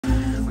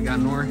got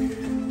Nour.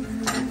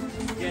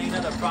 Getting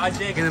another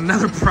project. In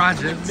another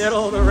project. In the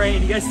middle of the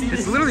rain. You guys see this?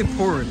 It's literally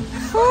pouring.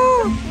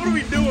 What are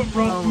we doing,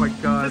 bro? Oh my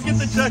god. Let's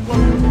get the check.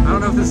 I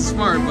don't know if this is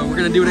smart, but we're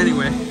gonna do it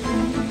anyway.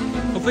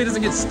 Hopefully it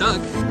doesn't get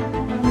stuck.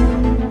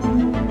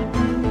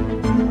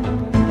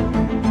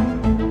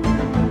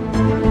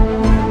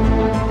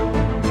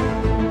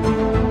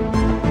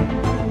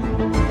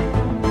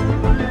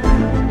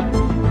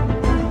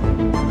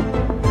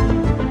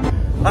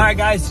 Alright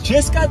guys,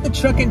 just got the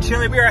truck in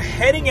Chile. We are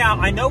heading out.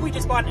 I know we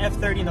just bought an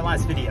F30 in the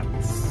last video.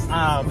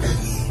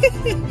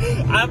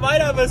 I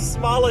might have a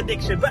small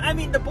addiction, but I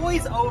mean, the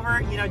boy's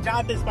over, you know,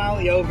 Jonathan's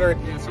finally over.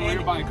 Yeah, so we're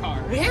gonna buy a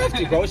car. We have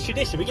to, bro. It's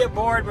tradition. We get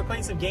bored, we're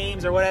playing some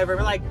games or whatever.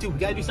 We're like, dude, we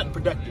gotta do something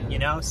productive, you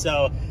know?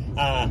 So,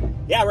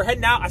 yeah, we're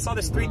heading out. I saw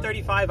this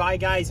 335i,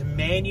 guys,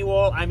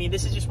 manual. I mean,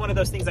 this is just one of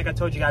those things, like I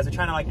told you guys, we're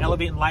trying to like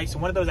elevate in life. So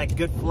one of those like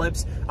good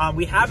flips.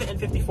 We have an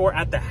N54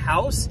 at the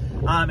house.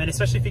 And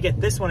especially if you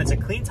get this one, it's a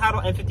clean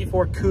title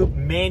N54 coupe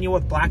manual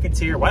with black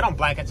interior, white on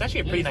black. It's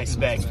actually a pretty nice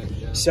spec.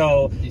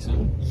 So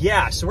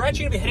yeah, so we're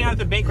actually gonna be heading out to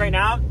the bank right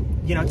now.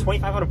 You know,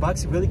 2,500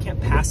 bucks, you really can't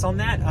pass on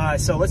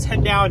that. So let's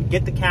head down,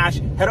 get the cash,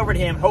 head over to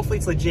him. Hopefully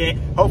it's legit.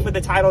 Hopefully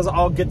the title's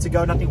all good to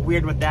go, nothing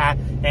weird with that.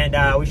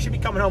 And we should be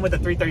coming home with a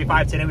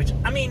 335 today, which,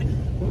 I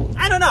mean,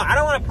 I don't know. I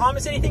don't want to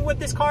promise anything with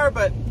this car,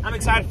 but I'm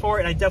excited for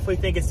it. And I definitely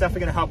think it's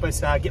definitely gonna help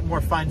us get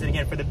more funds, and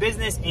again, for the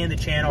business and the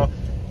channel,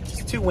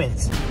 just 2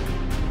 wins.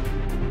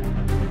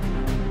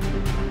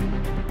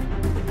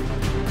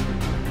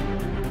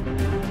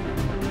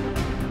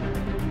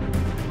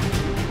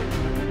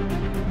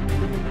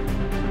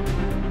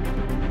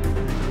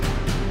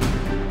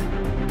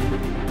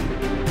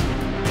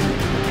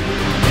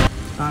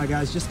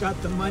 Guys, just got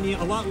the money.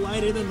 A lot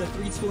lighter than the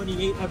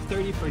 328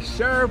 F30 for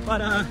sure, but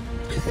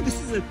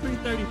this is a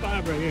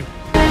 335 right here.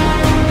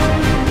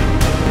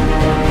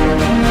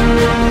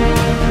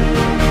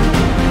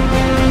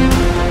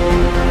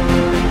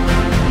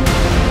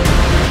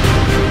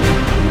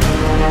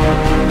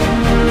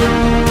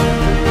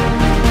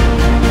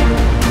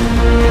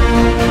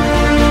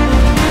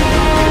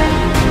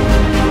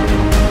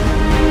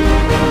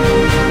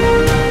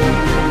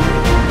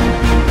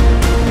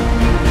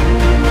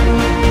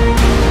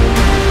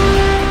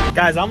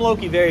 Guys, I'm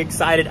low-key very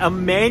excited. A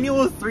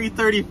manual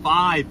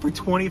 335 for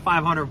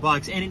 2,500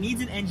 bucks, and it needs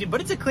an engine,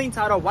 but it's a clean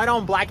title, white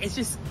on black. It's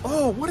just,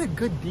 oh, what a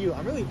good deal.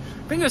 I'm really,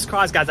 fingers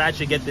crossed, guys, I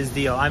actually get this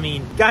deal. I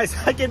mean, guys,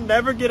 I can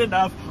never get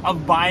enough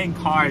of buying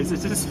cars.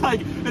 It's just like,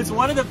 it's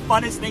one of the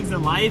funnest things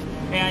in life.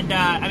 And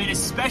I mean,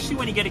 especially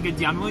when you get a good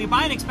deal. I mean, when you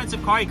buy an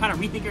expensive car, you kind of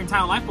rethink your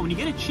entire life, but when you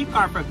get a cheap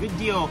car for a good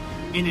deal,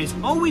 and there's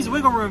always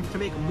wiggle room to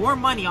make more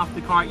money off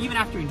the car, even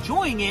after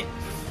enjoying it,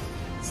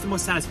 it's the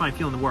most satisfying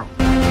feeling in the world.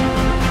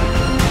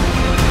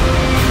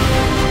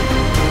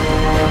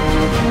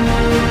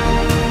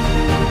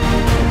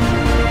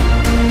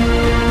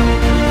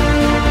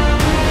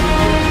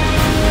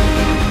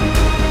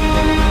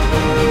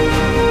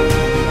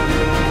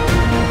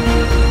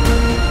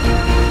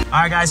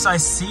 All right, guys, so I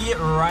see it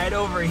right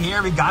over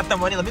here. We got the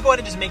money. Let me go ahead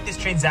and just make this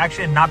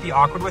transaction and not be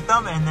awkward with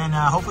them. And then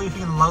hopefully if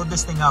we can load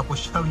this thing up, we'll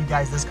show you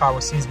guys this car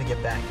as soon as we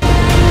get back.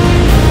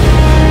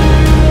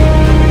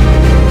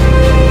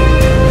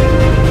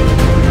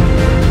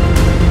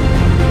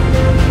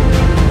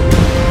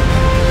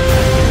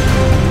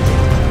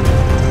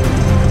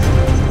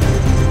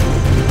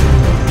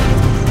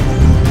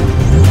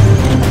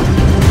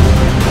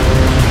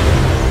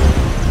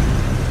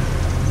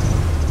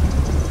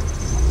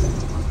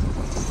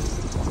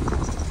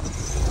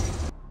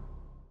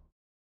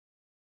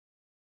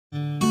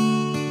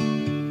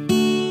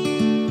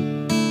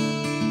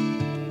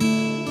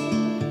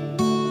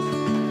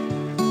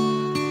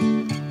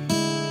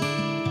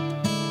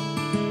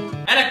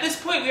 And at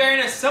this point, we are in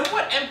a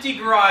somewhat empty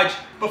garage,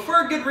 but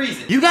for a good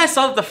reason. You guys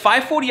saw that the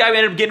 540i I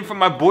ended up getting from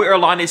my boy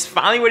Erlan is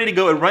finally ready to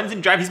go. It runs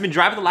and drives. He's been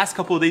driving the last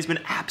couple of days, been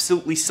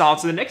absolutely solid.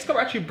 So the next car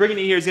we're actually bringing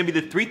in here is gonna be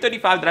the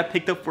 335 that I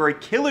picked up for a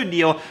killer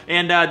deal.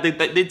 And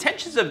the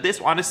intentions of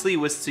this, honestly,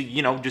 was to,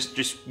 you know,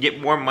 just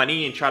get more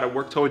money and try to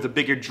work towards a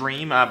bigger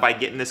dream by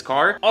getting this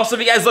car. Also,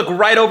 if you guys look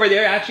right over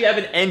there, I actually have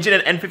an engine,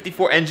 an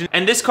N54 engine,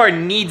 and this car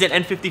needs an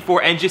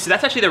N54 engine. So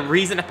that's actually the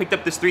reason I picked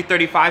up this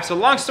 335. So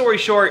long story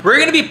short, we're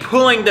gonna be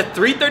pulling the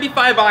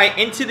 335i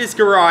into this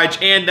garage.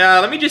 And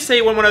let me just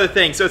say one other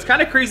thing. So it's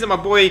kind of crazy that my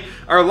boy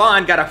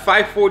Erlan got a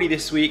 540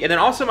 this week, and then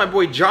also my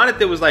boy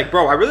Jonathan was like,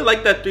 bro, I really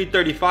like that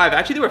 335.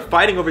 Actually, they were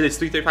fighting over this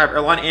 335,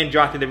 Erlan and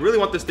Jonathan. They really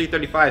want this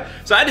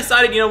 335. So I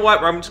decided, you know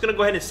what, I'm just gonna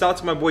go ahead and sell it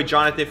to my boy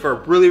Jonathan for a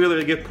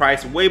really good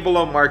price, way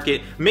below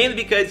market, mainly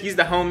because he's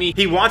the homie.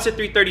 He wants a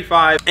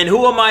 335, and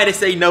who am I to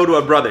say no to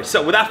a brother?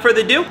 So without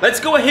further ado, let's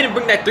go ahead and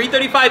bring that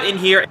 335 in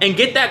here and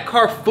get that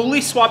car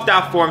fully swapped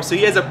out for him so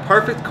he has a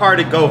perfect car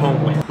to go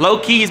home with. Low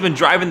key, he's been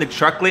driving the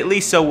truck lately,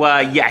 so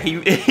yeah,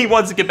 he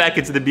wants to get back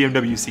into the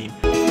BMW scene.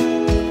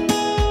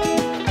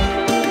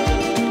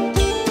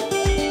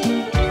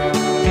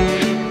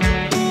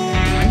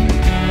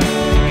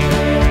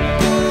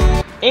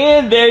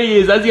 And there he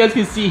is. As you guys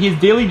can see, he's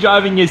daily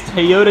driving his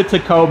Toyota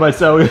Tacoma.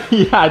 So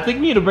yeah, I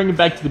think we need to bring him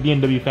back to the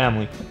BMW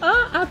family.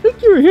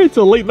 think you were here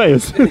till late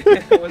night.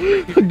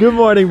 Good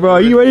morning, bro.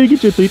 Are you ready to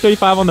get your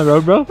 335 on the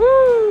road, bro?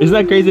 Isn't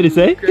that crazy to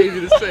say?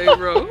 Crazy to say,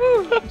 bro.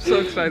 I'm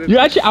so excited. You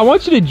actually, I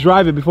want you to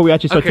drive it before we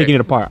actually start taking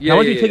it apart. Yeah, I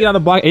want you to take it on the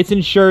block. It's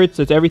insured,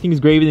 so it's everything's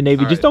gravy and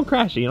navy. Just don't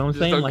crash it. You know what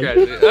I'm saying? Don't crash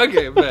it.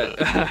 Okay, bet.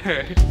 All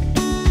right.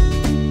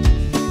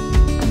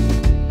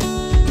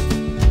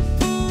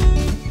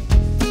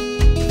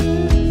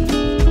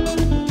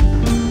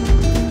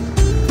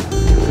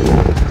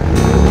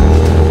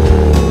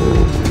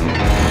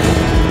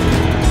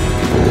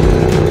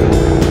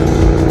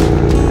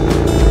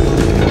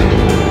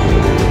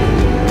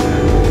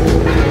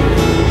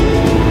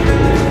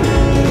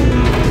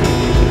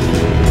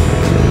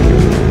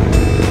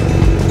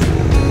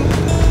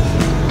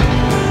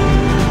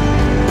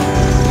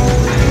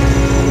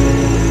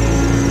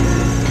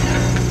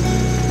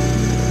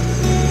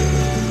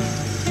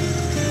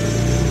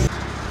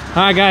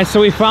 Alright guys, so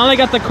we finally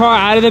got the car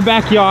out of the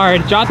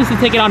backyard. Jonathan's to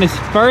take it on his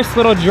first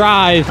little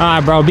drive.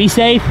 Alright bro, be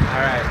safe.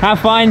 Alright. Have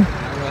fun.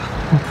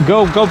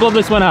 Go blow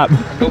this one up.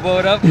 Go blow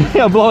it up?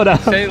 Yeah, blow it up.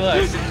 Say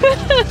less.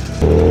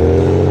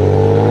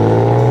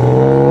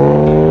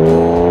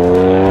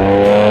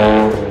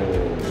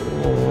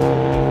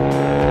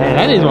 Man,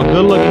 that is one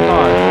good looking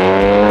car.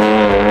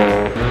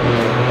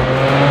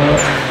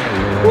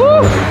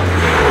 Woo!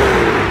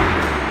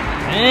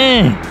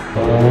 Man.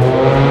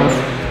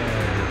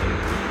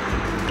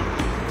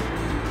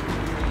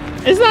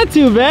 It's not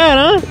too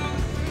bad, huh?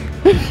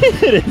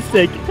 It is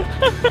sick.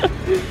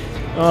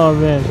 Oh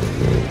man.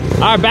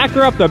 All right, back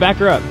her up though, back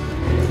her up.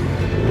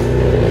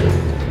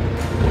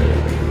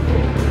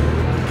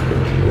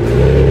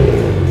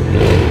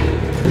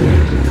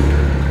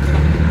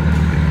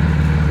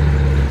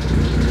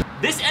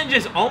 This engine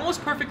is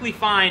almost perfectly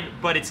fine,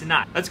 but it's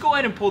not. Let's go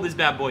ahead and pull this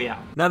bad boy out.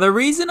 Now, the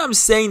reason I'm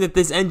saying that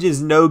this engine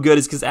is no good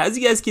is because, as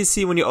you guys can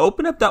see, when you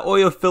open up that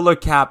oil filler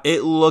cap,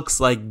 it looks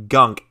like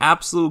gunk.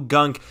 Absolute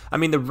gunk. I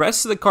mean, the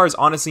rest of the car is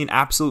honestly in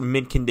absolute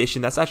mint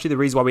condition. That's actually the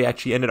reason why we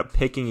actually ended up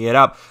picking it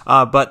up.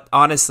 But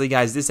honestly,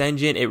 guys, this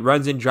engine, it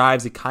runs and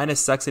drives. It kind of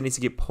sucks. It needs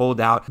to get pulled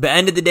out. At the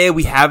end of the day,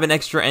 we have an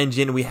extra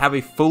engine. We have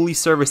a fully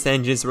serviced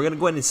engine. So we're going to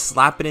go ahead and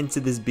slap it into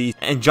this beast.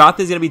 And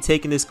Jonathan's going to be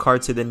taking this car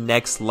to the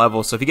next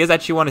level. So if you guys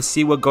actually want to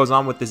see what goes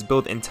on with this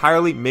build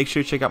entirely, make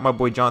sure to check out my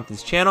boy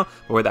Jonathan's channel.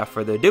 But without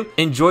further ado,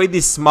 enjoy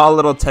these small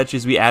little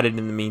touches we added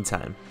in the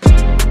meantime.